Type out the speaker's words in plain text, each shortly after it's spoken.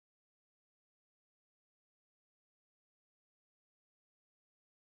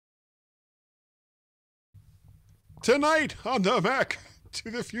Tonight on the Mac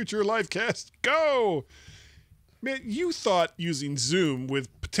to the Future Livecast, go! Man, you thought using Zoom with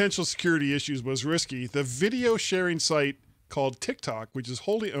potential security issues was risky. The video sharing site called TikTok, which is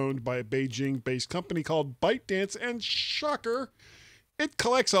wholly owned by a Beijing-based company called ByteDance, and shocker, it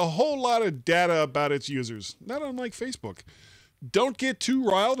collects a whole lot of data about its users, not unlike Facebook. Don't get too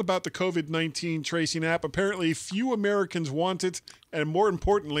riled about the COVID-19 tracing app. Apparently, few Americans want it, and more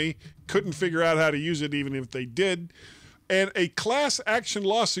importantly, couldn't figure out how to use it even if they did. And a class action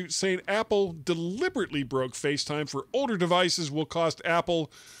lawsuit saying Apple deliberately broke FaceTime for older devices will cost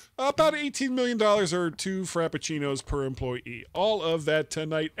Apple about $18 million or 2 Frappuccinos per employee. All of that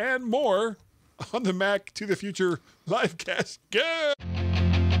tonight and more on the Mac to the Future Livecast. Go!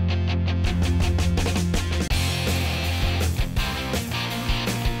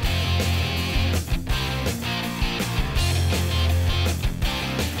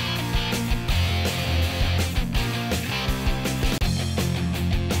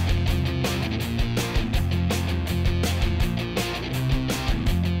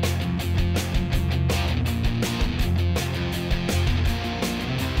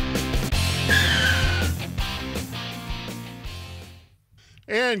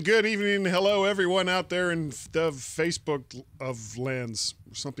 And good evening. Hello, everyone out there in the Facebook of lands,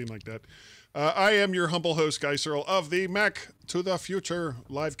 or something like that. I am your humble host, Guy Searle, of the Mac to the Future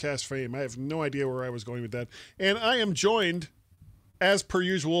Livecast fame. I have no idea where I was going with that. And I am joined, as per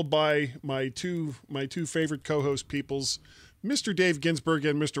usual, by my two favorite co-host peoples, Mr. Dave Ginsburg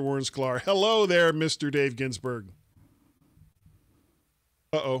and Mr. Warren Sklar. Hello there, Mr. Dave Ginsburg.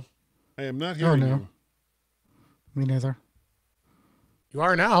 Uh-oh. I am not hearing you. Me neither. You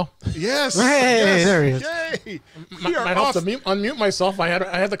are now. Yes. Hey, yes. there he is. Yay. I helped to unmute myself. I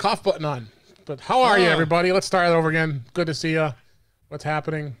had the cough button on. But how are you, everybody? Let's start over again. Good to see you. What's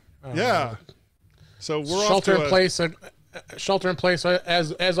happening? Yeah. So we're shelter in place. Shelter in place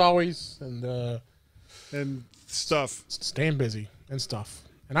as always, and stuff. Staying busy and stuff.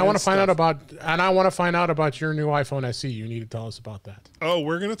 And I want to find out about your new iPhone SE. You need to tell us about that. Oh,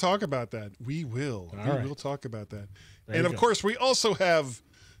 we're going to talk about that. We will. We will talk about that. And of course, we also have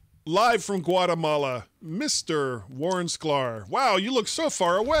live from Guatemala, Mr. Warren Sklar. Wow, you look so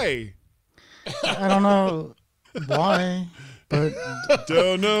far away. I don't know why, but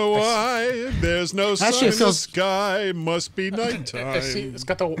don't know why. There's no sun in the sky. Must be nighttime. It's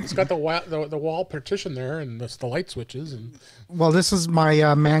got the wall partition there, and the light switches. And well, this is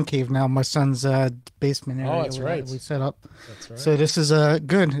my man cave now. My son's basement area. Oh, that's right. We set up. That's right. So this is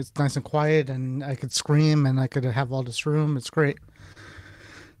good. It's nice and quiet, and I could scream, and I could have all this room. It's great.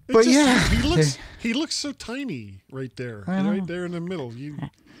 But yeah, he looks so tiny right there, right there in the middle.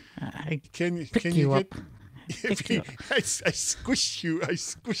 Can you up. I squish you. I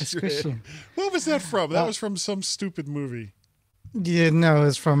squish your head. What was that from? That was from some stupid movie. Yeah, no, it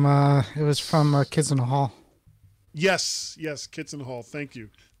was from Kids in the Hall. Yes, Kids in the Hall. Thank you.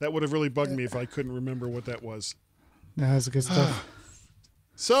 That would have really bugged me if I couldn't remember what that was. That was good stuff.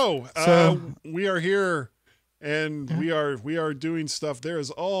 So we are here, and we are doing stuff. There is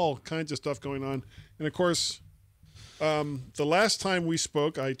all kinds of stuff going on, and of course, the last time we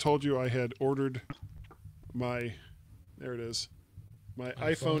spoke, I told you I had ordered my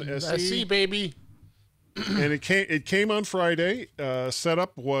iPhone SE. SE, baby. And it came on Friday.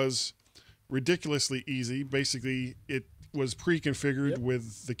 Setup was ridiculously easy. Basically, it was pre-configured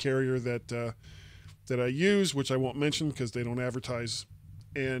with the carrier that I use, which I won't mention because they don't advertise.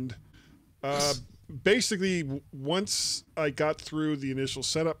 And basically, once I got through the initial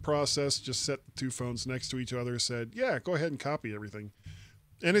setup process, just set the two phones next to each other, said, yeah, go ahead and copy everything.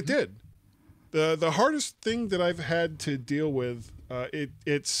 And it did. The hardest thing that I've had to deal with, it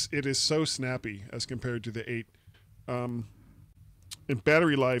is so snappy as compared to the 8. And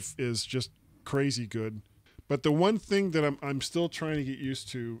battery life is just crazy good. But the one thing that I'm still trying to get used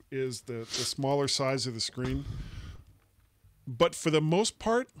to is the smaller size of the screen. But for the most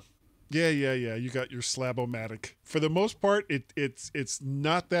part, yeah, you got your Slab-O-Matic. For the most part, it's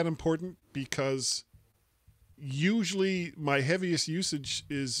not that important because usually my heaviest usage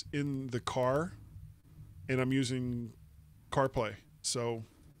is in the car, and I'm using CarPlay. So,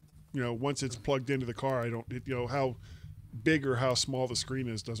 once it's plugged into the car, how big or how small the screen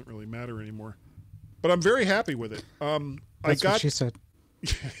is doesn't really matter anymore. But I'm very happy with it. That's what she said.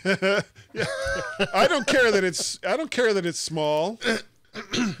 Yeah. I don't care that it's small.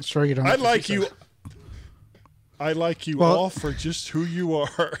 Sure you don't. I like you all for just who you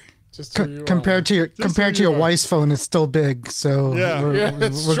are. Compared to your wife's phone, it's still big. So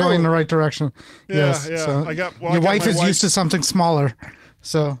we're going in the right direction. Yeah. So your wife is used to something smaller,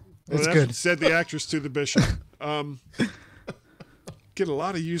 so it's good. Said the actress to the bishop. Get a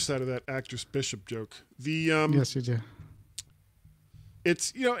lot of use out of that actress Bishop joke. The Yes, you do.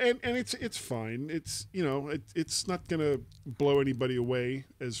 it's and it's fine. It's it's not gonna blow anybody away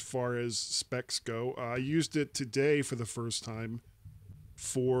as far as specs go. I used it today for the first time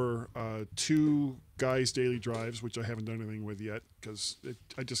for 2 guys' daily drives, which I haven't done anything with yet because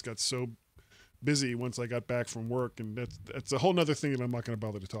I just got so busy once I got back from work, and that's a whole nother thing that I'm not going to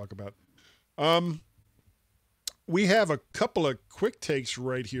bother to talk about. We have a couple of quick takes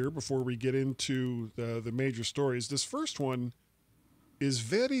right here before we get into the major stories. This first one is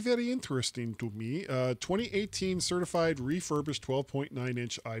very, very interesting to me. 2018 certified refurbished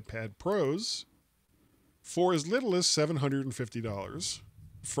 12.9-inch iPad Pros for as little as $750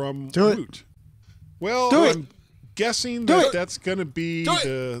 from Woot. Well, I'm guessing that's going to be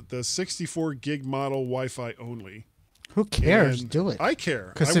the 64 gig model Wi-Fi only. Who cares? And do it. I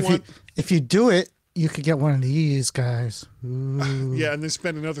care. Because if you do it, you could get one of these guys. Ooh. Yeah, and then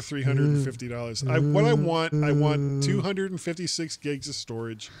spend another $350. I want 256 gigs of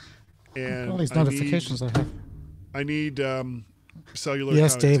storage, and all these notifications I have. I need cellular.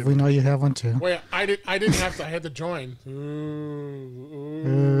 Yes, Dave, we know you have one too. Wait, I didn't have to. I had to join.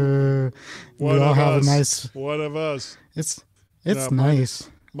 We all have a nice. One of us. It's nice.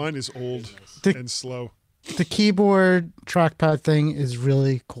 Mine is old and slow. The keyboard trackpad thing is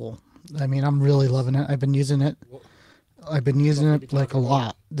really cool. I mean, I'm really loving it. I've been using it like a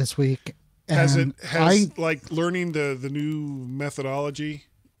lot this week. Has like learning the new methodology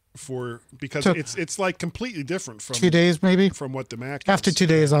because it's like completely different from 2 days maybe from what the Mac after is. 2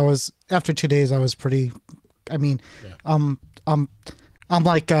 days I was pretty. I mean, I'm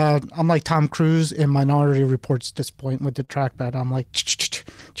like Tom Cruise in Minority Reports at this point with the trackpad. I'm like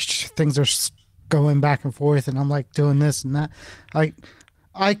things are going back and forth, and I'm like doing this and that.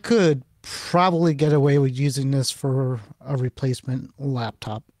 I could probably get away with using this for a replacement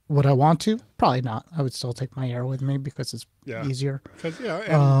laptop. Would I want to? Probably not. I would still take my Air with me because it's easier.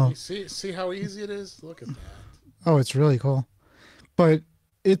 See how easy it is? Look at that. Oh, it's really cool. But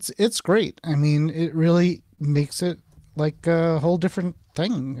it's great. I mean, it really makes it like a whole different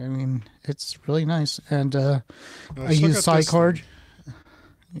thing. I mean, it's really nice. And I use Sidecard.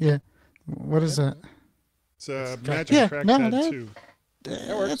 Yeah. What is that? It's a Magic Trackpad 2.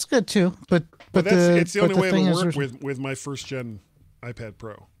 That's good too, but it's the only way it'll work with my first gen iPad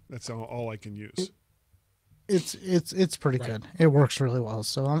Pro. That's all I can use. It's pretty good. It works really well.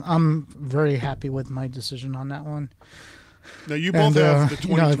 So I'm very happy with my decision on that one. Now you both have the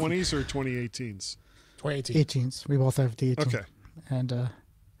 2020s or 2018s? 18s. We both have the 18. Okay. And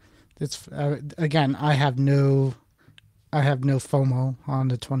it's again, I have no FOMO on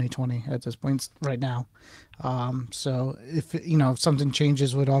the 2020 at this point right now. So if something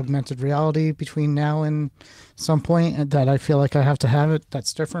changes with augmented reality between now and some point that I feel like I have to have it,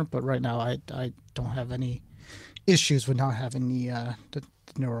 that's different. But right now I don't have any issues with not having the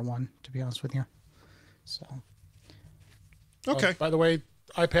newer one, to be honest with you. So. Okay. By the way,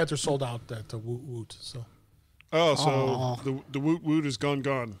 iPads are sold out at the Woot. So. Oh, so the Woot is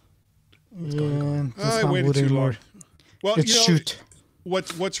gone. It's gone. I waited too long. Well, shoot.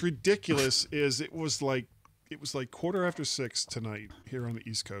 What's ridiculous is it was like 6:15 tonight here on the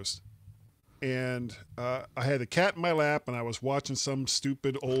East Coast, and I had a cat in my lap, and I was watching some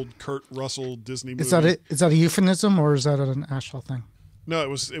stupid old Kurt Russell Disney movie. Is that a euphemism or is that an actual thing? No, it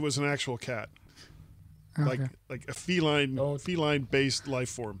was an actual cat, Okay. like a feline based life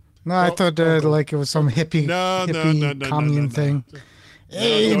form. No, I thought like it was some hippie commune thing.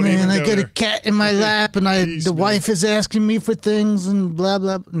 Hey man, I got a cat in my lap, and the wife is asking me for things and blah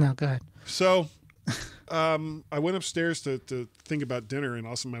blah. No, go ahead. So, I went upstairs to think about dinner, and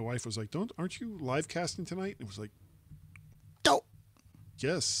also my wife was like, aren't you live casting tonight? And it was like, Dope.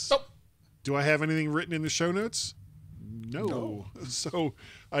 Yes. Nope. Do I have anything written in the show notes? No. So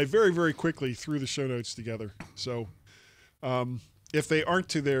I very, very quickly threw the show notes together. So if they aren't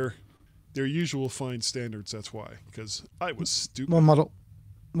to their usual fine standards, that's why. Because I was stupid.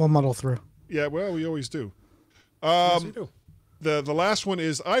 We'll muddle through. Yeah, well, we always do. Yes, we do. The last one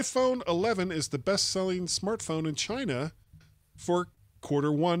is iPhone 11 is the best-selling smartphone in China for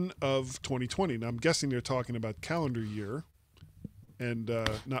Q1 of 2020. Now, I'm guessing they're talking about calendar year and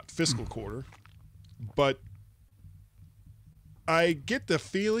not fiscal quarter. But I get the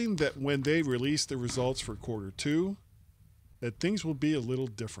feeling that when they release the results for Q2, that things will be a little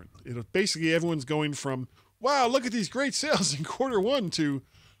different. Basically, everyone's going from, wow, look at these great sales in Q1 to,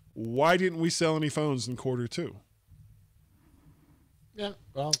 why didn't we sell any phones in Q2? Yeah,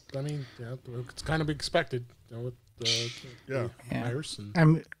 well, I mean, it's kind of expected with the virus.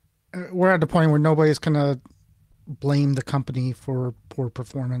 We're at the point where nobody's gonna blame the company for poor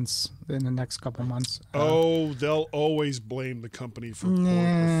performance in the next couple months. They'll always blame the company for poor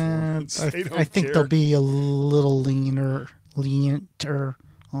performance. I think care. they'll be a little leanier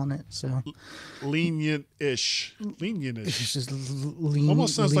on it. So lenient-ish. it's just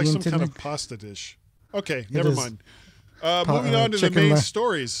Almost sounds like some kind of pasta dish. Okay, never mind. Moving on to the main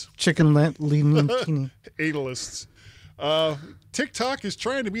stories. Chicken lenient. Analists. TikTok is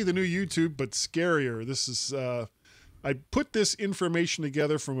trying to be the new YouTube, but scarier. This is I put this information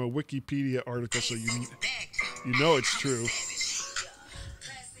together from a Wikipedia article, so you know it's true.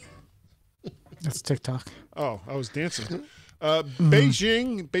 That's TikTok. Oh, I was dancing.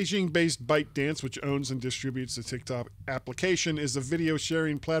 Beijing-based ByteDance, which owns and distributes the TikTok application, is a video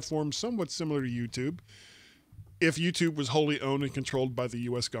sharing platform somewhat similar to YouTube. If YouTube was wholly owned and controlled by the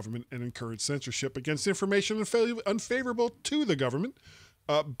U.S. government and encouraged censorship against information unfavorable to the government,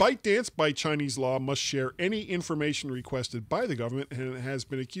 ByteDance, by Chinese law, must share any information requested by the government, and it has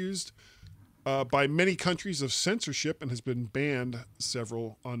been accused by many countries of censorship and has been banned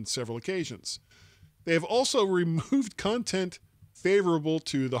on several occasions. They have also removed content favorable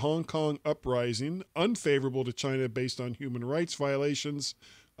to the Hong Kong uprising, unfavorable to China based on human rights violations,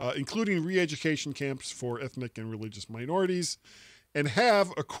 including re-education camps for ethnic and religious minorities, and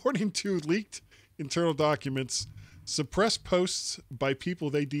have, according to leaked internal documents, suppressed posts by people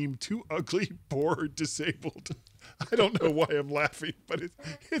they deem too ugly, poor, or disabled. I don't know why I'm laughing, but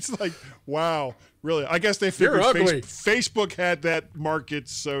it's like, wow, really? I guess they figured Facebook had that market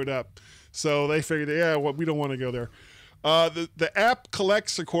sewed up. So they figured, yeah, well, we don't want to go there. The app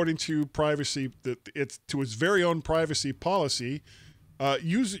collects, according to privacy, it's to its very own privacy policy,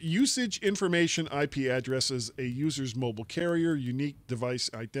 usage information, IP addresses, a user's mobile carrier, unique device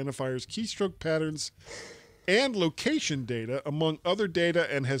identifiers, keystroke patterns, and location data, among other data,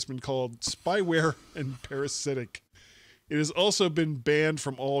 and has been called spyware and parasitic. It has also been banned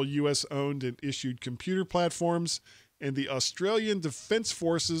from all U.S.-owned and issued computer platforms, and the Australian Defence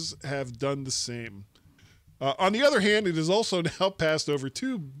Forces have done the same. On the other hand, it has also now passed over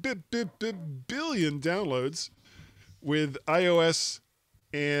 2 billion downloads with iOS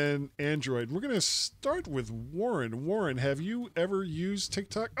and Android. We're going to start with Warren. Warren, have you ever used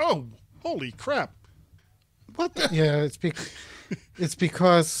TikTok? Oh, holy crap. What? Yeah, it's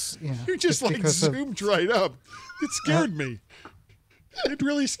because you just like zoomed right up. It scared me. It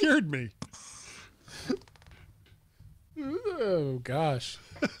really scared me. Oh gosh,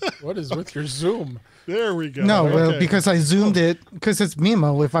 what is with your zoom? There we go. No, well, because I zoomed it because it's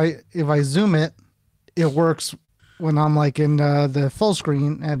Mimo. If I zoom it, it works when I'm like in the full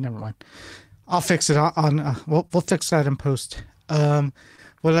screen. And never mind, I'll fix it on. We'll fix that in post.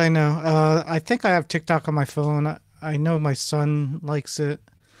 What did I know? I think I have TikTok on my phone. I know my son likes it.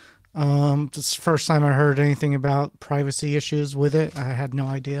 It's the first time I heard anything about privacy issues with it. I had no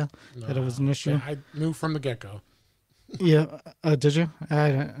idea that it was an issue. I knew from the get-go. Yeah, did you?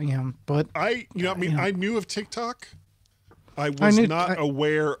 But I knew of TikTok. I was not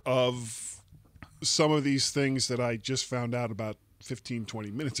aware of some of these things that I just found out about 15,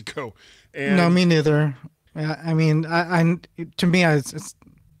 20 minutes ago. And no, me neither. I mean, to me, it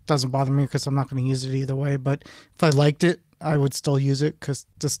doesn't bother me because I'm not going to use it either way. But if I liked it, I would still use it because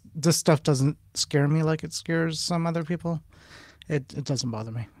this stuff doesn't scare me like it scares some other people. It doesn't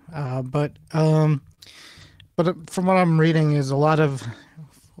bother me. But from what I'm reading is a lot of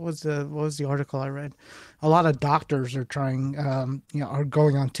what was the article I read? A lot of doctors are trying, are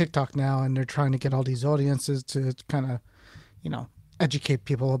going on TikTok now, and they're trying to get all these audiences to kind of, educate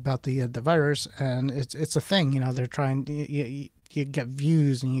people about the virus, and it's a thing. They're trying. You get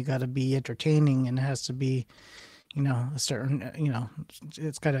views, and you got to be entertaining, and it has to be, a certain,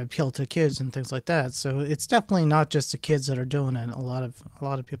 it's got to appeal to kids and things like that. So it's definitely not just the kids that are doing it. A lot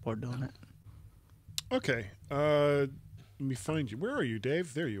of people are doing it. Okay. Let me find you. Where are you,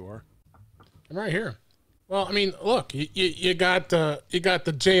 Dave? There you are. I'm right here. Well, I mean, look, you got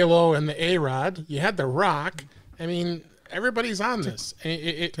the J-Lo and the A-Rod. You had the Rock. I mean, everybody's on this.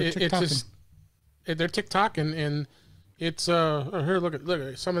 It's just they're TikToking, and it's here. Look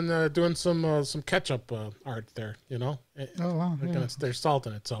at someone doing some ketchup art there. Oh wow! They're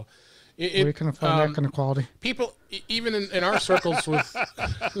salting it. So where you can find that kind of quality? People, even in our circles, with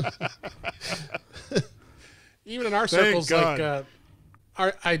even in our circles, like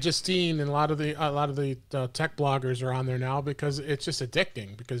Justine and a lot of the tech bloggers are on there now because it's just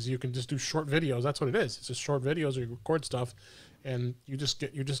addicting. Because you can just do short videos. That's what it is. It's just short videos. You record stuff, and you just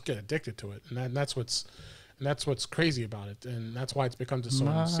get addicted to it, and that's what's crazy about it, and that's why it's become just so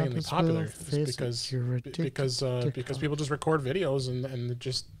insanely popular. Because people just record videos and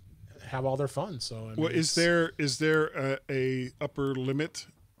just have all their fun. So I mean, well, is there a upper limit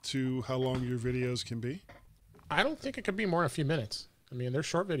to how long your videos can be? I don't think it could be more than a few minutes. I mean, they're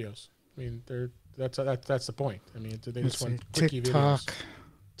short videos. I mean, that's the point. I mean, they just want quickie videos.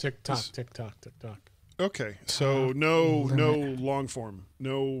 TikTok. Okay, so no long form,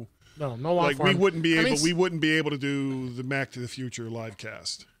 no long form. We wouldn't be able to do the Mac to the Future live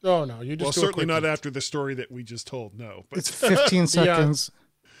cast. Oh no, you just well, certainly not after the story that we just told. No, but it's 15 seconds.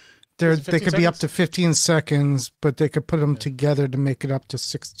 They could be up to 15 seconds, but they could put them together to make it up to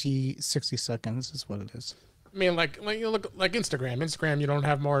 60 seconds. Is what it is. I mean, like you look like Instagram. Instagram, you don't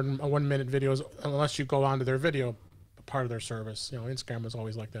have more than 1 minute videos unless you go onto their video part of their service. You know, Instagram was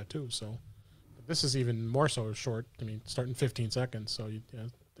always like that too. So this is even more so short. I mean, starting 15 seconds. So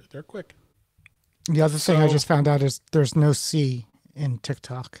they're quick. The other thing I just found out is there's no C in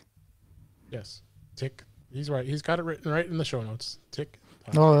TikTok. Yes, He's right. He's got it written right in the show notes. TikTok.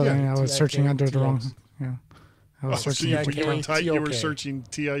 Oh, yeah, I was searching under the wrong. Yeah, I was searching. You were searching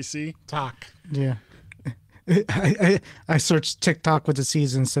TIC. Talk. Yeah. I searched TikTok with the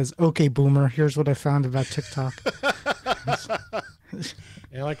C's and says, "Okay, boomer. Here's what I found about TikTok."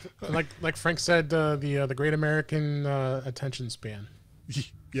 Yeah, like Frank said, the Great American attention span.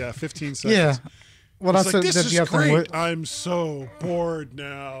 Yeah, 15 seconds. Yeah. Well, that's like, this is great. I'm so bored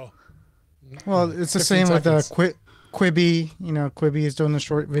now. Well, it's the same seconds. With Quibi. You know, Quibi is doing the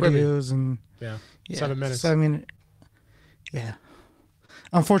short videos and 7 minutes. So, I mean, yeah.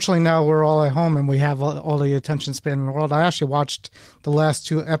 Unfortunately, now we're all at home and we have all the attention span in the world. I actually watched the last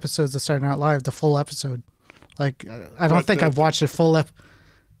 2 episodes of Saturday Night Live, the full episode. Like, I don't think I've watched it full.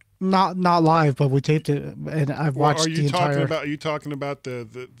 Not live, but we taped it, and I've watched the entire. Are you talking about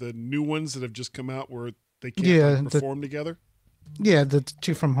the new ones that have just come out where they can't perform together? Yeah, the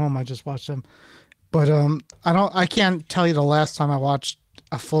 2 from home. I just watched them, but I can't tell you the last time I watched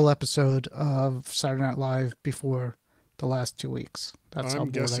a full episode of Saturday Night Live before the last 2 weeks. That's I'm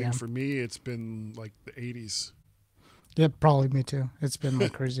guessing for me, it's been like the 80s. Yeah, probably me too. It's been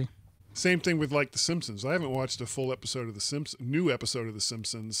like crazy. Same thing with like The Simpsons. I haven't watched a full episode of new episode of The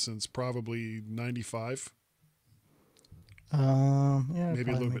Simpsons since probably 95. Yeah,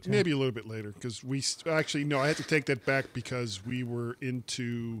 maybe a little bit later because I had to take that back because we were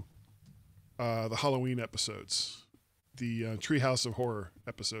into the Halloween episodes, the Treehouse of Horror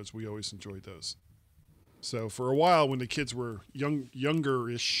episodes. We always enjoyed those. So for a while, when the kids were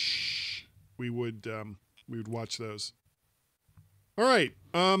younger-ish, we would watch those. All right.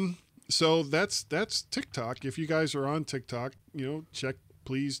 So that's TikTok. If you guys are on TikTok,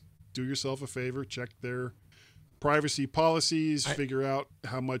 please do yourself a favor, check their privacy policies, figure out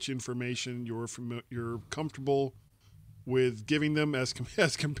how much information you're comfortable with giving them as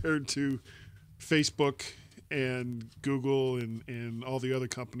compared to Facebook and Google and all the other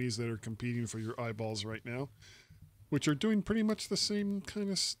companies that are competing for your eyeballs right now, which are doing pretty much the same kind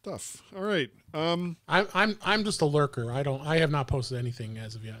of stuff. All right. I'm just a lurker. I have not posted anything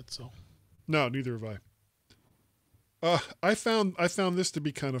as of yet. So. No, neither have I. I found this to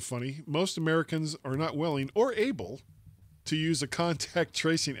be kind of funny. Most Americans are not willing or able to use a contact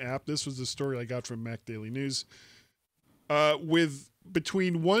tracing app. This was the story I got from Mac Daily News. With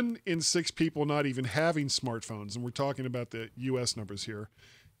between 1 in 6 people not even having smartphones, and we're talking about the U.S. numbers here,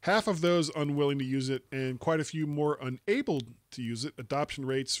 half of those unwilling to use it and quite a few more unable to use it, adoption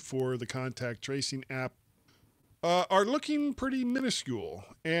rates for the contact tracing app are looking pretty minuscule.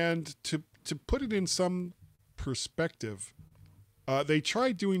 And to put it in some perspective, they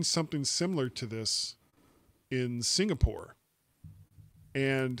tried doing something similar to this in Singapore.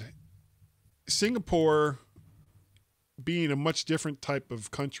 And Singapore, being a much different type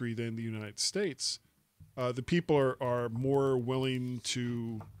of country than the United States, the people are more willing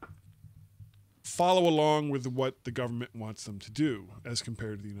to follow along with what the government wants them to do as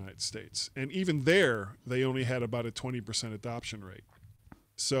compared to the United States. And even there, they only had about a 20% adoption rate.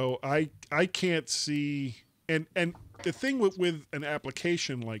 So I can't see, and the thing with an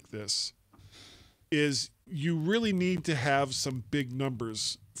application like this is you really need to have some big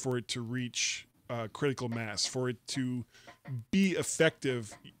numbers for it to reach critical mass. For it to be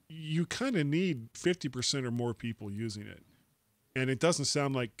effective, you kind of need 50% or more people using it. And it doesn't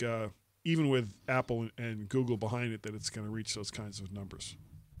sound like, even with Apple and Google behind it, that it's going to reach those kinds of numbers.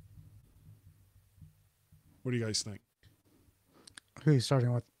 What do you guys think? Who are you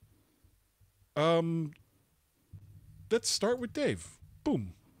starting with? Let's start with Dave.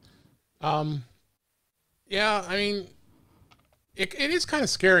 Boom. Yeah, I mean, it is kind of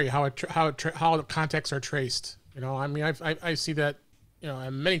scary how the contacts are traced. I mean, I see that,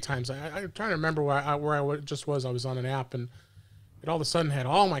 many times. I'm trying to remember where I just was. I was on an app and it all of a sudden had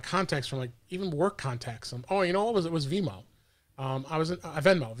all my contacts from like even work contacts. Oh, you know what was it? Was Vimo. I was in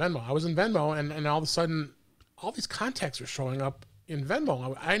Venmo. I was in Venmo, and all of a sudden, all these contacts are showing up in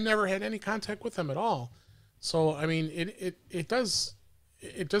Venmo. I never had any contact with them at all. So I mean, it does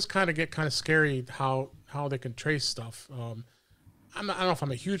kind of get kind of scary how they can trace stuff. I don't know if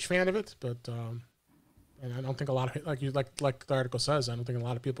I'm a huge fan of it, but and I don't think a lot of like the article says, I don't think a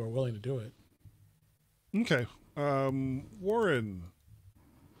lot of people are willing to do it. Okay, Warren.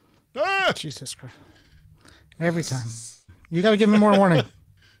 Jesus Christ! Every time you got to give me more warning.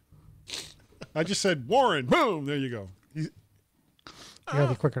 I just said Warren. Boom. There you go. You gotta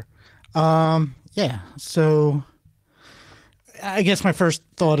be quicker. Yeah. So I guess my first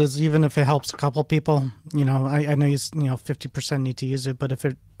thought is, even if it helps a couple people, you know, I know 50% need to use it, but if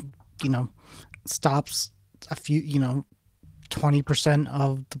it, stops a few, 20%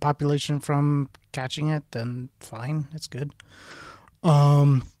 of the population from catching it, then fine, it's good.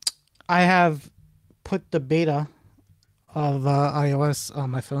 I have put the beta of iOS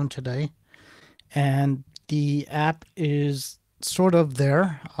on my phone today, and the app is sort of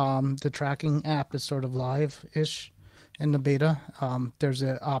there. The tracking app is sort of live-ish in the beta. There's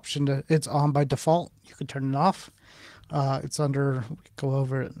an option it's on by default. You can turn it off. It's under, go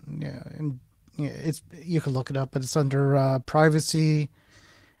over it. Yeah, and you can look it up, but it's under privacy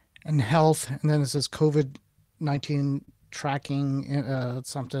and health, and then it says COVID-19 tracking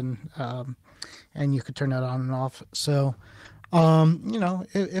something, and you could turn that on and off. So,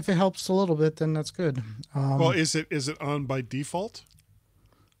 if it helps a little bit, then that's good. Well, is it on by default?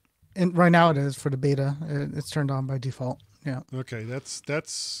 And right now it is for the beta. It's turned on by default. Yeah. Okay,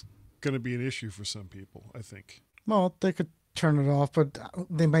 that's going to be an issue for some people, I think. Well, they could turn it off, but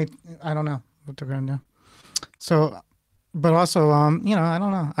they might. I don't know what they're going to do. So, but also, I don't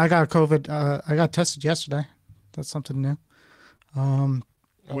know. I got COVID. I got tested yesterday. That's something new. When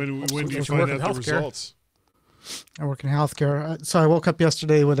do you find out the results? I work in healthcare. So I woke up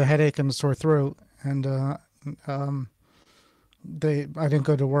yesterday with a headache and a sore throat, and I didn't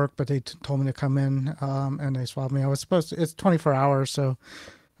go to work, but they told me to come in, and they swabbed me. It's 24 hours, so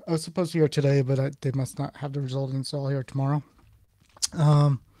I was supposed to be here today, but they must not have the result until here tomorrow.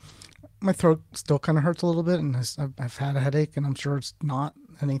 My throat still kind of hurts a little bit, and I've had a headache, and I'm sure it's not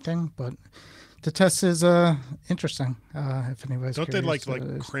anything, but the test is interesting. If anybody's don't curious, they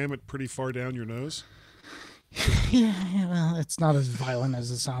like cram it pretty far down your nose? Yeah, well, it's not as violent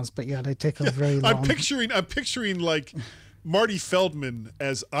as it sounds, but yeah, they take a very long... I'm picturing like Marty Feldman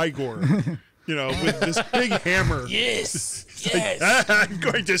as Igor, with this big hammer. Yes. Like, I'm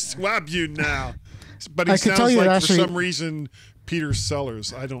going to swab you now. But he sounds like, for some reason, Peter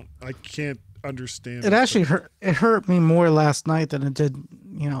Sellers. I can't understand. It actually hurt. It hurt me more last night than it did.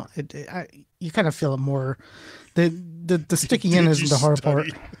 You kind of feel it more. The sticking in isn't the hard part.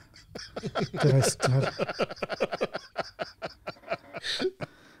 Did I study?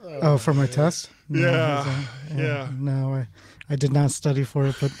 Oh, for my test? No, yeah. No, I did not study for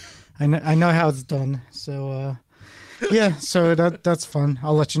it, but I know how it's done. So, yeah. So that's fun.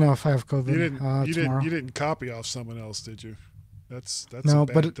 I'll let you know if I have COVID tomorrow. You didn't copy off someone else, did you? That's no, a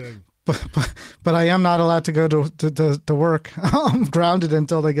bad thing. But I am not allowed to go to work. I'm grounded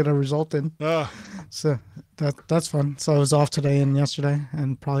until they get a result in. So that's fun. So I was off today and yesterday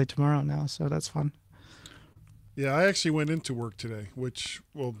and probably tomorrow now. So that's fun. Yeah, I actually went into work today, which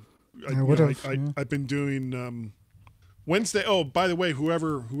I've been doing Wednesday. Oh, by the way,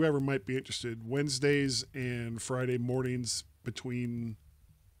 whoever might be interested, Wednesdays and Friday mornings between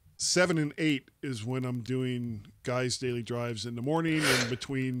 7 and 8 is when I'm doing guys' daily drives in the morning, and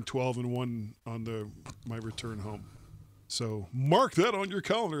between 12 and 1 on my return home. So mark that on your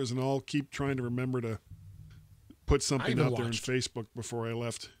calendars, and I'll keep trying to remember to put something out there on Facebook before I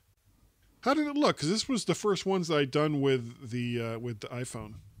left. How did it look? Because this was the first ones that I'd done with the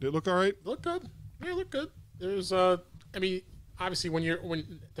iPhone. Did it look all right? Look good. Yeah, look good. There's obviously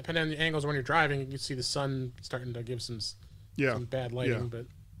when depending on the angles when you're driving, you can see the sun starting to give some bad lighting, but.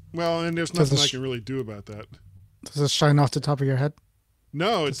 Well, and there's nothing I can really do about that. Does it shine off the top of your head?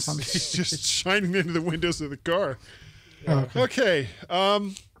 No, it's just shining into the windows of the car. Yeah. Oh, okay.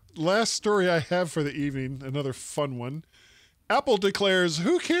 Last story I have for the evening, another fun one. Apple declares,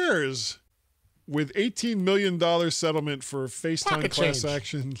 who cares? With $18 million settlement for FaceTime class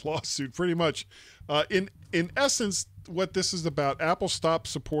action lawsuit, pretty much. In essence, what this is about, Apple stopped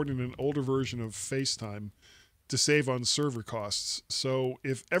supporting an older version of FaceTime to save on server costs. So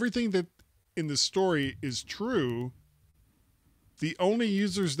if everything that in the story is true, the only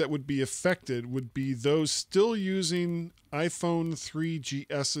users that would be affected would be those still using iPhone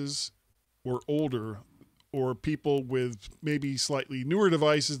 3GSs or older, or people with maybe slightly newer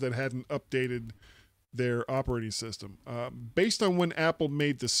devices that hadn't updated their operating system. Based on when Apple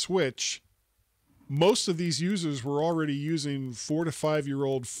made the switch, most of these users were already using 4 to 5 year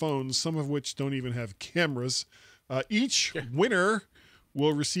old phones, some of which don't even have cameras. Each winner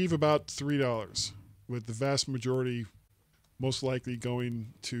will receive about $3, with the vast majority most likely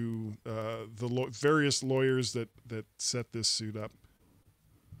going to the various lawyers that set this suit up.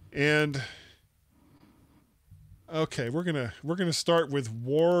 And okay, we're gonna start with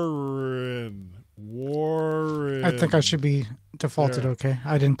Warren. I think I should be defaulted. There. Okay,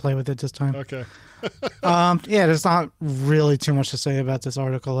 I didn't play with it this time. Okay. Yeah, there's not really too much to say about this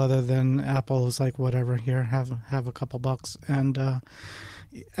article other than Apple is like, whatever, here, have a couple bucks. And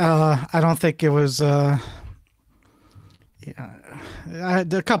I don't think it was I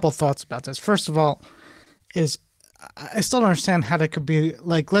had a couple thoughts about this. First of all, is I still don't understand how that could be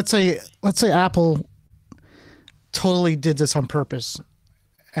like, let's say Apple totally did this on purpose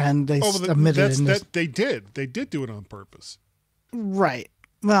and they admitted it. They did do it on purpose. Right.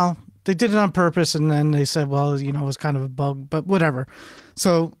 Well, they did it on purpose, and then they said, well, it was kind of a bug, but whatever.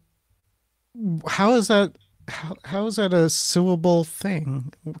 So how is that a suable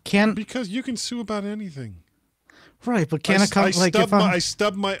thing? Because you can sue about anything. Right, but can it come I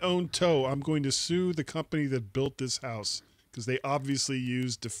stubbed my own toe. I'm going to sue the company that built this house because they obviously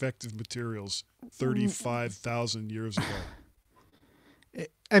used defective materials 35,000 years ago.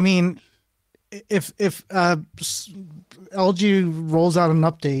 I mean, if LG rolls out an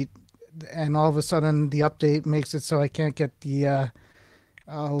update and all of a sudden the update makes it so I can't get the I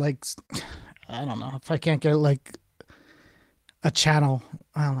don't know, if I can't get like a channel,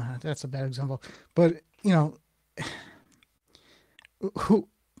 I don't know, that's a bad example, but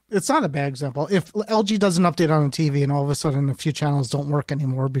it's not a bad example. If LG does an update on a TV and all of a sudden a few channels don't work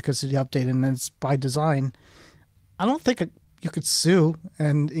anymore because of the update and it's by design, I don't think you could sue,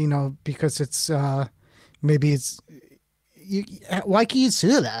 and because it's maybe it's why can you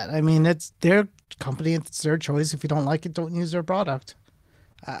sue that? I mean, it's their company, it's their choice. If you don't like it, don't use their product.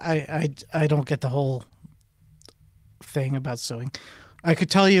 I don't get the whole thing about suing. I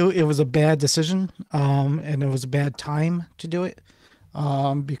could tell you it was a bad decision, and it was a bad time to do it,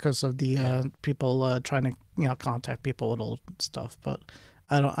 because of the people trying to contact people with old stuff. But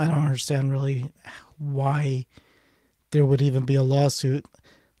I don't understand really why there would even be a lawsuit.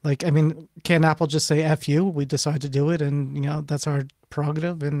 Like, I mean, can Apple just say F you? We decide to do it, and that's our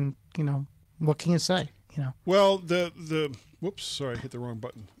prerogative, and what can you say? Well, the whoops, sorry, I hit the wrong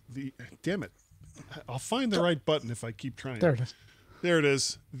button. Damn it. I'll find the right button if I keep trying. There it is. There it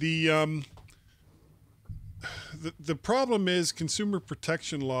is. The problem is consumer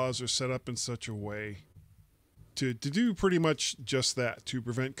protection laws are set up in such a way to do pretty much just that, to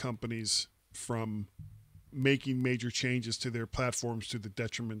prevent companies from making major changes to their platforms to the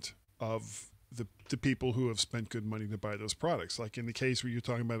detriment of the people who have spent good money to buy those products. Like in the case where you're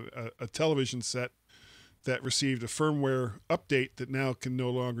talking about a television set that received a firmware update that now can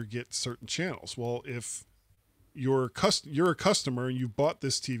no longer get certain channels. Well, if you're a customer and you bought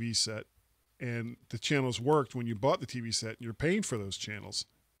this TV set and the channels worked when you bought the TV set and you're paying for those channels,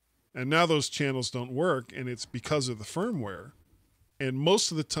 and now those channels don't work and it's because of the firmware, and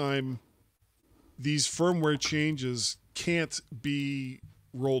most of the time these firmware changes can't be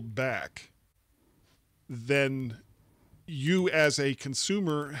rolled back, then you as a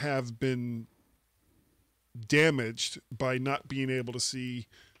consumer have been damaged by not being able to see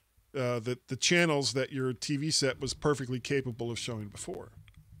the channels that your TV set was perfectly capable of showing before.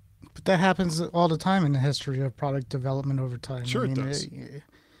 But that happens all the time in the history of product development over time. Sure, it does.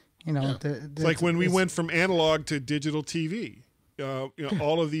 It's like when we went from analog to digital TV.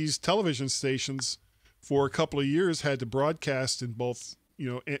 All of these television stations for a couple of years had to broadcast in both,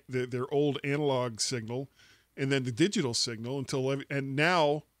 their old analog signal and then the digital signal and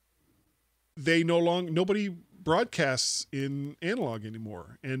now nobody broadcasts in analog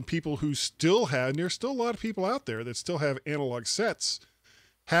anymore. And people who still have, and there's still a lot of people out there that still have analog sets,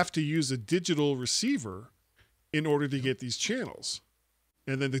 have to use a digital receiver in order to get these channels.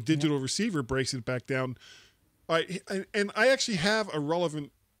 And then the digital receiver breaks it back down. I actually have a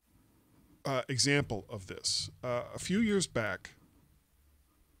relevant example of this. A few years back,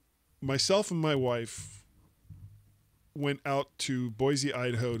 myself and my wife went out to Boise,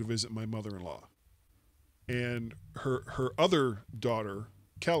 Idaho to visit my mother-in-law. And her other daughter,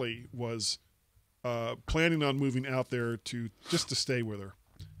 Kelly, was planning on moving out there just to stay with her.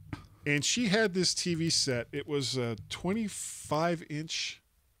 And she had this TV set. It was a 25-inch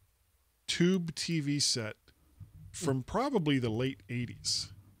tube TV set from probably the late 80s.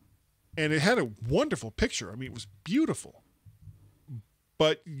 And it had a wonderful picture. I mean, it was beautiful.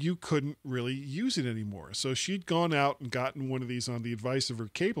 But you couldn't really use it anymore. So she'd gone out and gotten one of these on the advice of her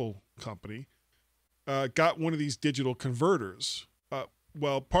cable company, got one of these digital converters.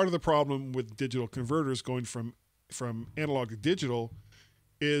 Well, part of the problem with digital converters going from analog to digital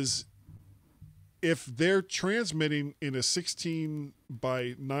is if they're transmitting in a 16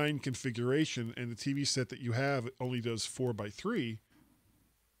 by 9 configuration and the TV set that you have only does 4 by 3,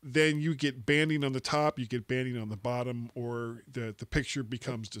 then you get banding on the top, you get banding on the bottom, or the picture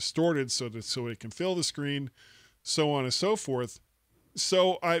becomes distorted so it can fill the screen, so on and so forth.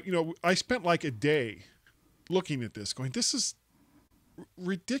 So I spent like a day looking at this going, this is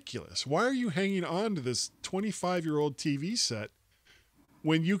ridiculous. Why are you hanging on to this 25-year-old TV set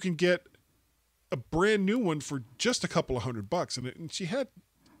when you can get a brand new one for just a couple of $100? And she had,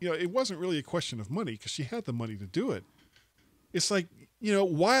 it wasn't really a question of money because she had the money to do it. It's like,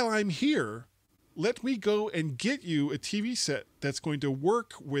 while I'm here, let me go and get you a TV set that's going to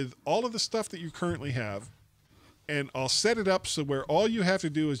work with all of the stuff that you currently have. And I'll set it up so where all you have to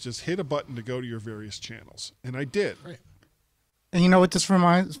do is just hit a button to go to your various channels. And I did. Right. And you know what this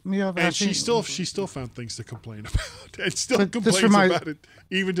reminds me of? And actually? she still found things to complain about. And still complains about it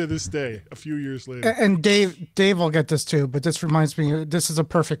even to this day, a few years later. And Dave will get this too, but this reminds me, this is a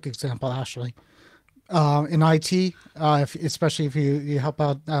perfect example, actually. In IT, especially if you help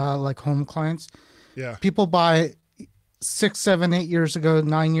out like home clients. Yeah. People buy 6, 7, 8 years ago,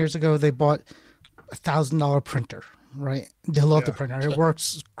 9 years ago, they bought $1,000 printer, right? They love the printer. It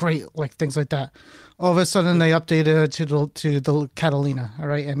works great, like things like that. All of a sudden, they updated it to the Catalina, all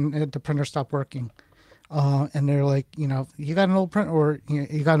right, and the printer stopped working. And they're like, you got an old printer, or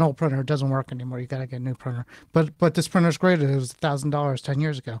you got an old printer, it doesn't work anymore. You got to get a new printer. But this printer's great. It was $1,000 10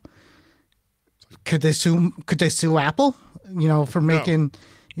 years ago. Could they sue Apple? For making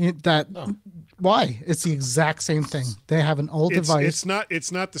that? No. Why? It's the exact same thing. They have an old device.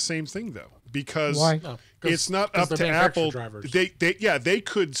 It's not the same thing though, because why? No, it's not up to Apple. Drivers. They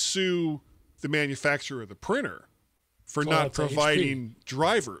could sue the manufacturer of the printer for not providing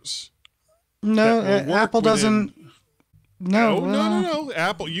drivers. No, Apple doesn't. No.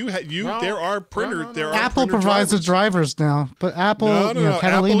 Apple, there are printers. There are Apple provides the drivers now, but Apple,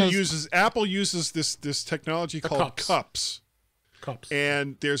 Apple uses this technology called cups.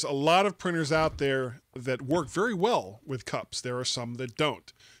 And there's a lot of printers out there that work very well with cups. There are some that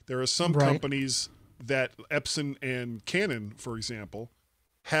don't. There are some companies that Epson and Canon, for example,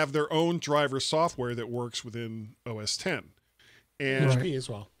 have their own driver software that works within OS 10. And HP as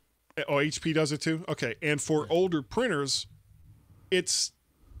well. Oh, HP does it too? Okay. And for older printers, it's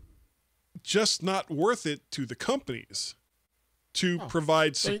just not worth it to the companies to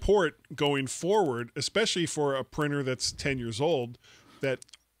provide support going forward, especially for a printer that's 10 years old that,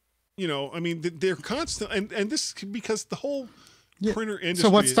 they're constant. And this because the whole printer industry. So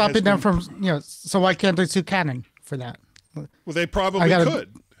what's stopping them from, so why can't they sue Canon for that? Well, they probably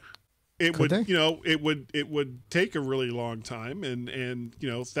could. It would take a really long time, and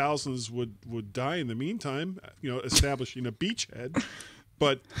thousands would die in the meantime. Establishing a beachhead,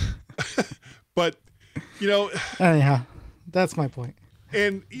 but anyhow, that's my point.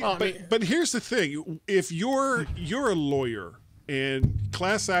 And but here's the thing: if you're a lawyer and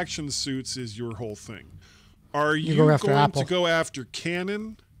class action suits is your whole thing, are you going to go after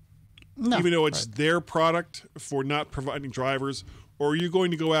Canon? No, even though it's their product for not providing drivers, or are you going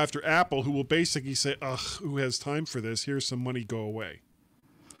to go after Apple, who will basically say, ugh, who has time for this? Here's some money, go away.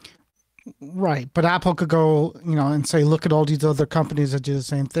 Right. But Apple could go, and say, look at all these other companies that do the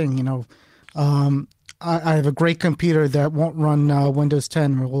same thing. I have a great computer that won't run Windows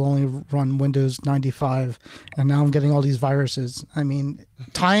 10, or will only run Windows 95. And now I'm getting all these viruses. I mean,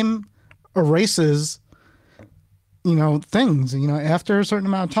 time erases, things, after a certain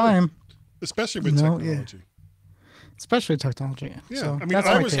amount of time. Especially with technology. Especially technology. Yeah. So I mean,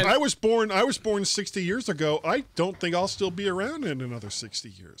 I was born 60 years ago. I don't think I'll still be around in another 60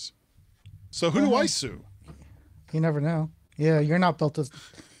 years. So who do I sue? You never know. Yeah, you're not built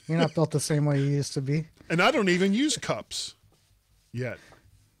the same way you used to be. And I don't even use cups yet.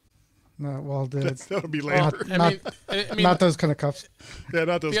 No, well, that'll be later. Not those kind of cups. Yeah,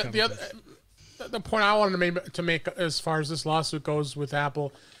 not those kind of cups. The point I wanted to make as far as this lawsuit goes with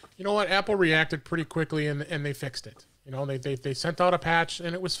Apple, you know what? Apple reacted pretty quickly and they fixed it. They sent out a patch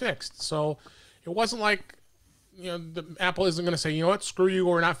and it was fixed. So it wasn't like, Apple isn't going to say, you know what, screw you,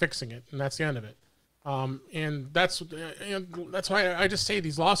 we're not fixing it, and that's the end of it. And that's why I just say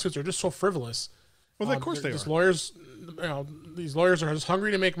these lawsuits are just so frivolous. Well, of course they are. These lawyers are just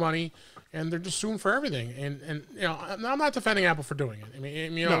hungry to make money. and they're just suing for everything. And you know, I'm not defending Apple for doing it. I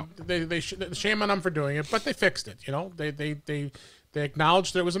mean, you know, they shame on them for doing it, but they fixed it. You know, they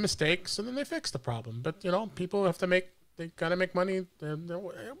acknowledged there was a mistake, so then they fixed the problem. But you know, people have to they gotta make money. They're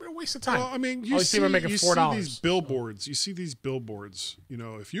a waste of time. Well, I mean, you see these billboards. You see these billboards. You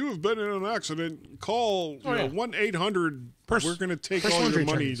know, if you have been in an accident, call 1-800. We're going to take all your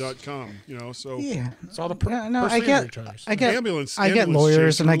money.com. You know, so it's all the I get ambulance. I get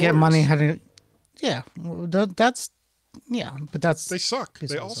lawyers and I get money. But that's they suck.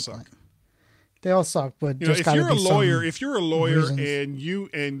 They all suck. They all suck. But you know, if you're a lawyer, and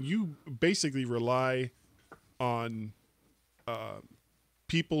you basically rely on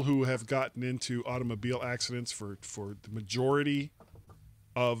people who have gotten into automobile accidents for the majority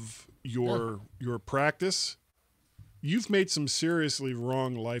of your practice, you've made some seriously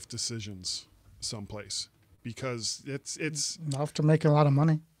wrong life decisions someplace, because it's enough to make a lot of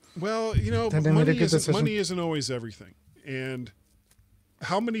money. Well, you know, money isn't always everything. And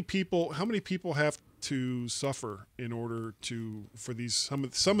how many people have to suffer in order for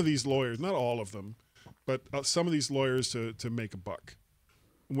some of these lawyers, not all of them, but some of these lawyers to make a buck,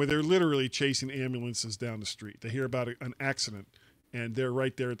 where they're literally chasing ambulances down the street. They hear about an accident, and they're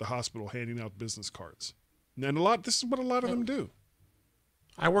right there at the hospital handing out business cards. And this is what a lot of them do.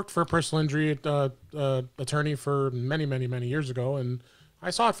 I worked for a personal injury attorney for many years ago, and I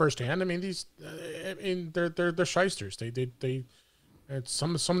saw it firsthand. I mean, they're shysters.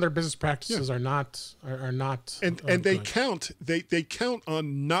 Some of their business practices are not. And they count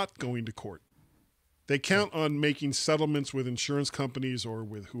on not going to court. They count on making settlements with insurance companies or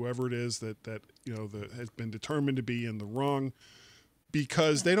with whoever it is that you know has been determined to be in the wrong,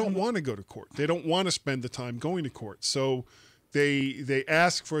 because they don't want to go to court. They don't want to spend the time going to court. So they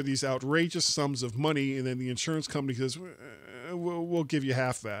ask for these outrageous sums of money, and then the insurance company says, "We'll give you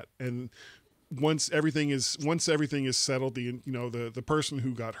half that." And once everything is settled, the person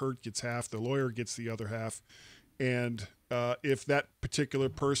who got hurt gets half, the lawyer gets the other half, and if that particular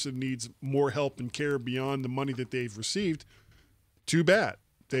person needs more help and care beyond the money that they've received, too bad.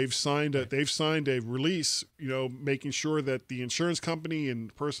 They've signed a release, you know, making sure that the insurance company and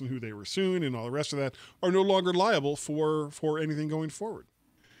the person who they were suing and all the rest of that are no longer liable for anything going forward.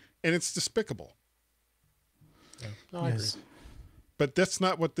 And it's despicable. Yeah. No, I agree. But that's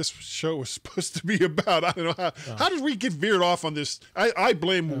not what this show was supposed to be about. I don't know how did we get veered off on this? I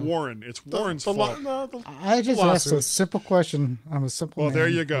blame Warren. It's Warren's fault. I just asked a simple question. I'm a simple man. There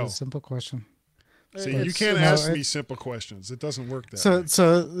you go. A simple question. See, you can't ask me simple questions. It doesn't work that way.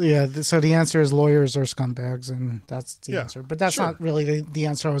 So the answer is lawyers are scumbags, and that's the answer. But that's not really the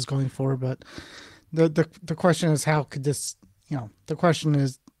answer I was going for. But the question is, how could this? You know, the question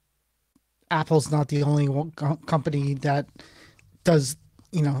is, Apple's not the only company that does,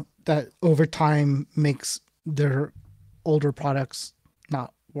 you know, that over time makes their older products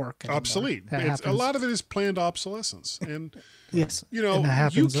not work anymore. Obsolete. A lot of it is planned obsolescence, and yes, you know, and that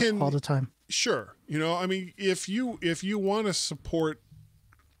happens all the time. Sure, you know, I mean, if you want to support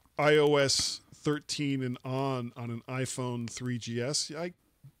iOS 13 and on an iPhone 3GS, I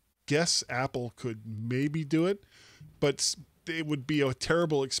guess Apple could maybe do it, but it would be a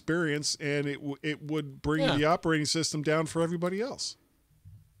terrible experience, and it would bring the operating system down for everybody else.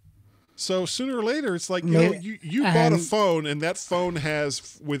 So sooner or later, it's like, you bought a phone, and that phone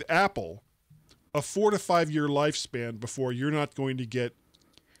has, with Apple, a 4 to 5 year lifespan before you're not going to get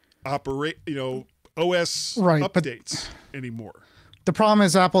OS updates anymore. The problem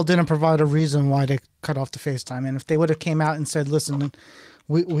is Apple didn't provide a reason why they cut off the FaceTime, and if they would have came out and said, "Listen,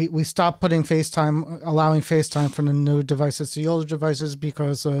 we stopped allowing FaceTime from the new devices to the older devices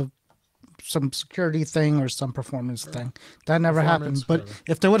because of some security thing or some performance thing," that never happened. But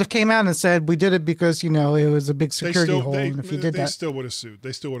if they would have came out and said, "We did it because, you know, it was a big security hole," and if you did that, they still would have sued.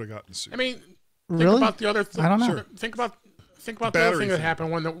 They still would have gotten sued. I mean, really? Think about the other thing. I don't know. Sure. Think about the other thing that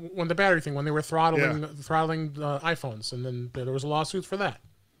happened when the battery thing, when they were throttling iPhones, and then there was a lawsuit for that.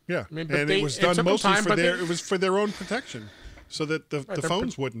 Yeah, I mean, and it was done mostly it was for their own protection, so that the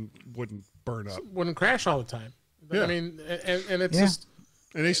phones wouldn't burn up, wouldn't crash all the time. Yeah. I mean, and it's just,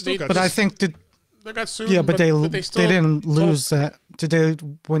 and they still got. But I think they got sued. Yeah, but they didn't lose that. Did they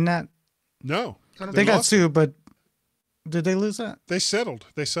win that? No, they got sued, but did they lose that? They settled.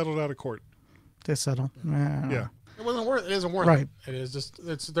 They settled out of court. They settled. Yeah. It wasn't worth. It isn't worth right. it. It is just.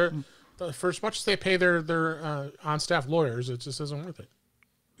 It's their for as much as they pay their on-staff lawyers, it just isn't worth it.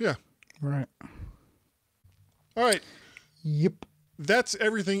 Yeah. Right. All right. Yep. That's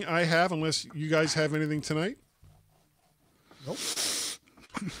everything I have, unless you guys have anything tonight. Nope.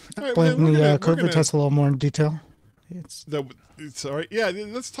 Blame the COVID test a little more in detail. It's all right. Yeah,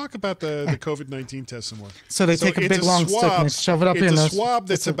 let's talk about the COVID-19 test some more. So they take a big long stick and they shove it up your nose. It's a swab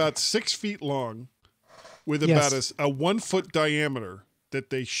that's about 6 feet long with about a 1 foot diameter that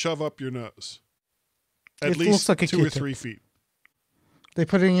they shove up your nose. At least like 2 or 3 feet. They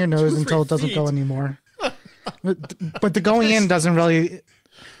put it in your nose until it doesn't go anymore. But the going in doesn't really...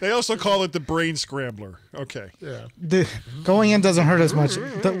 They also call it the brain scrambler. Okay. Yeah. The going in doesn't hurt as much.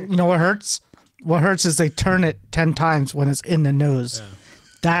 You know what hurts? What hurts is they turn it 10 times when it's in the nose. Yeah.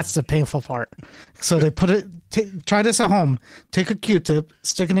 That's the painful part. So they put it... try this at home. Take a Q-tip,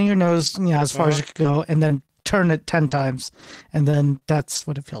 stick it in your nose as far as you can go, and then turn it 10 times. And then that's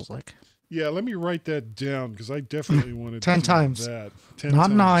what it feels like. Yeah, let me write that down because I definitely want to 10 times. That. 10 not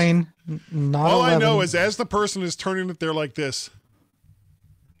times. 9, not all 11. I know is as the person is turning it, they're like this.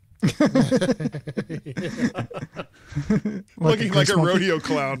 Looking like a rodeo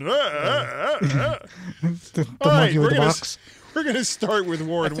clown. All right, we're gonna start with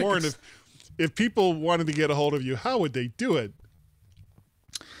Warren. Warren, if people wanted to get a hold of you, how would they do it?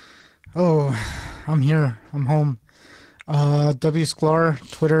 Oh, I'm here. I'm home. W Sklar,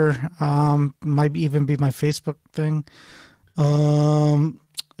 Twitter, might even be my Facebook thing.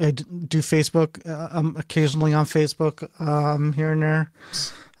 I do Facebook. I'm occasionally on Facebook, here and there.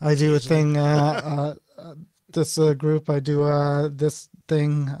 I do a thing, this group. I do this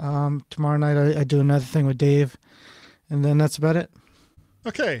thing. Tomorrow night I do another thing with Dave, and then that's about it.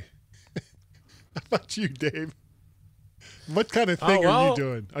 Okay. How about you, Dave? What kind of thing are you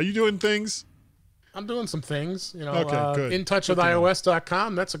doing? Are you doing things? I'm doing some things, Okay, good.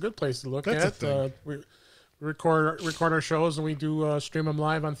 intouchwithios.com. That's a good place to look at. We record our shows and we do stream them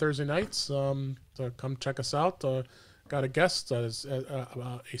live on Thursday nights. So come check us out. Got a guest, a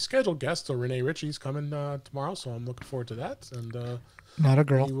scheduled guest. So Renee Ritchie's coming tomorrow, so I'm looking forward to that. And not a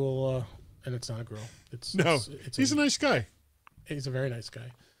girl. He will, and it's not a girl. He's a nice guy. He's a very nice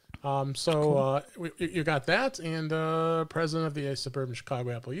guy. Cool. You got that, and president of the Suburban Chicago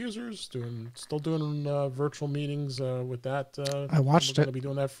Apple users, still doing virtual meetings with that. I watched it. I'll be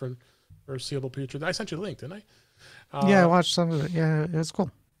doing that for foreseeable future. I sent you the link, didn't I? Yeah, I watched some of it. Yeah, it was cool.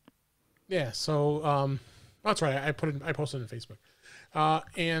 Yeah, so that's right. I posted it on Facebook,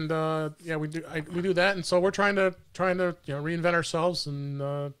 we do that, and so we're trying to reinvent ourselves,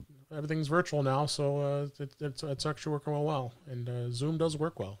 and everything's virtual now, so it's actually working well. And Zoom does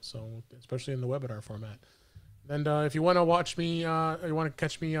work well, so especially in the webinar format. And if you want to watch me, or you want to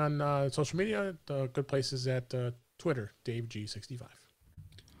catch me on social media, the good place is at Twitter, DaveG65.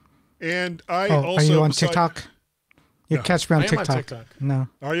 And I also... Are you on TikTok? You catch me on TikTok. On TikTok. No.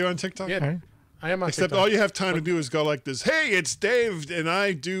 Are you on TikTok? Yeah, right. I am on Except TikTok. all you have time to do is go like this. Hey, it's Dave, and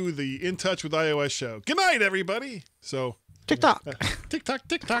I do the In Touch with iOS show. Good night, everybody. So... TikTok.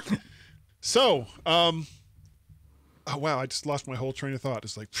 TikTok. So, oh wow, I just lost my whole train of thought.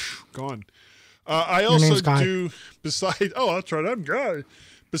 It's like gone. I also do besides. Oh, that's right, I'm Guy.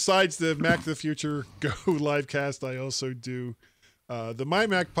 Besides the Mac of the Future Go live cast, I also do the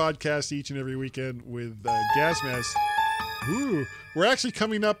MyMac Podcast each and every weekend with Gas Mask. Ooh, we're actually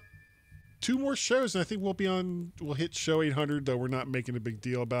coming up 2 more shows, and I think we'll hit show 800, though we're not making a big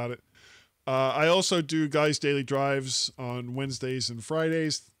deal about it. I also do Guys Daily Drives on Wednesdays and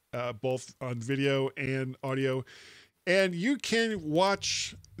Fridays, both on video and audio. And you can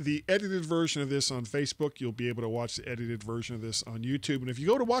watch the edited version of this on Facebook. You'll be able to watch the edited version of this on YouTube. And if you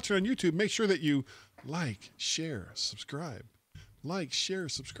go to watch it on YouTube, make sure that you like, share, subscribe. Like, share,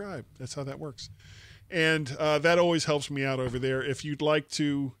 subscribe. That's how that works. And that always helps me out over there. If you'd like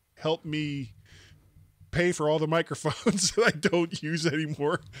to help me pay for all the microphones that I don't use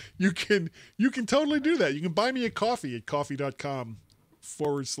anymore, you can totally do that. You can buy me a coffee at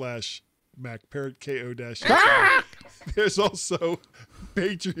coffee.com/MacParrot, KO-. There's also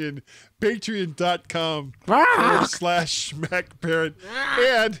patreon.com/MacParrot,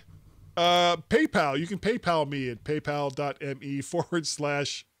 and PayPal. You can PayPal me at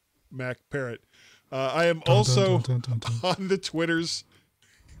paypal.me/MacParrot. I am also on the Twitters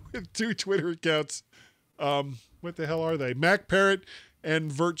with 2 Twitter accounts. What the hell are they? Mac Parrot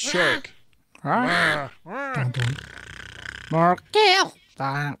and Vert Shark. Mark dead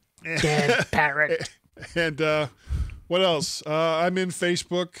parrot. And what else? I'm in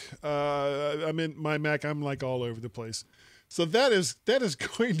Facebook. I'm in MyMac. I'm like all over the place. So that is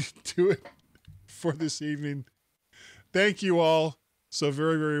going to do it for this evening. Thank you all so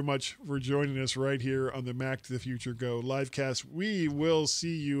very, very much for joining us right here on the Mac to the Future Go livecast. We will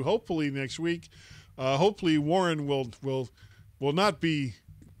see you hopefully next week. Hopefully Warren will not be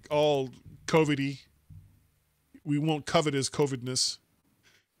all COVID-y. We won't covet his COVIDness.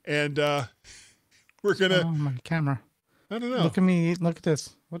 And We're gonna. Oh, my camera. I don't know. Look at me. Look at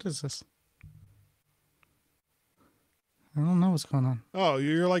this. What is this? I don't know what's going on. Oh,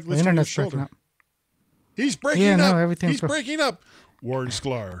 you're like The lifting your internet's breaking shoulder. up. He's breaking Yeah, up. no, everything's He's breaking up. Warren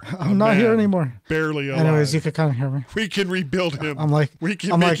Sklar. I'm not here anymore. Barely alive. Anyways, you could kind of hear me. We can rebuild him. I'm like, we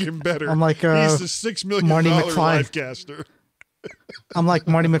can I'm make like, him better. I'm like, he's the $6 million Marty McFly. livecaster. I'm like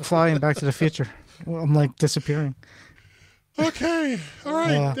Marty McFly in Back to the Future. I'm like disappearing. Okay. All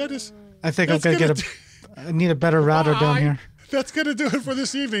right. That is. I think I'm gonna get I need a better router down here. That's gonna do it for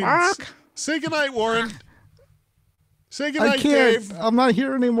this evening. Fuck. Say goodnight, Warren. Say I goodnight, can't. Dave. I'm not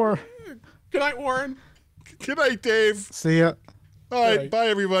here anymore. Good night, Warren. Good night, Dave. See ya. All right. Bye,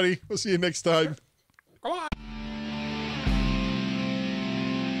 everybody. We'll see you next time. Come on.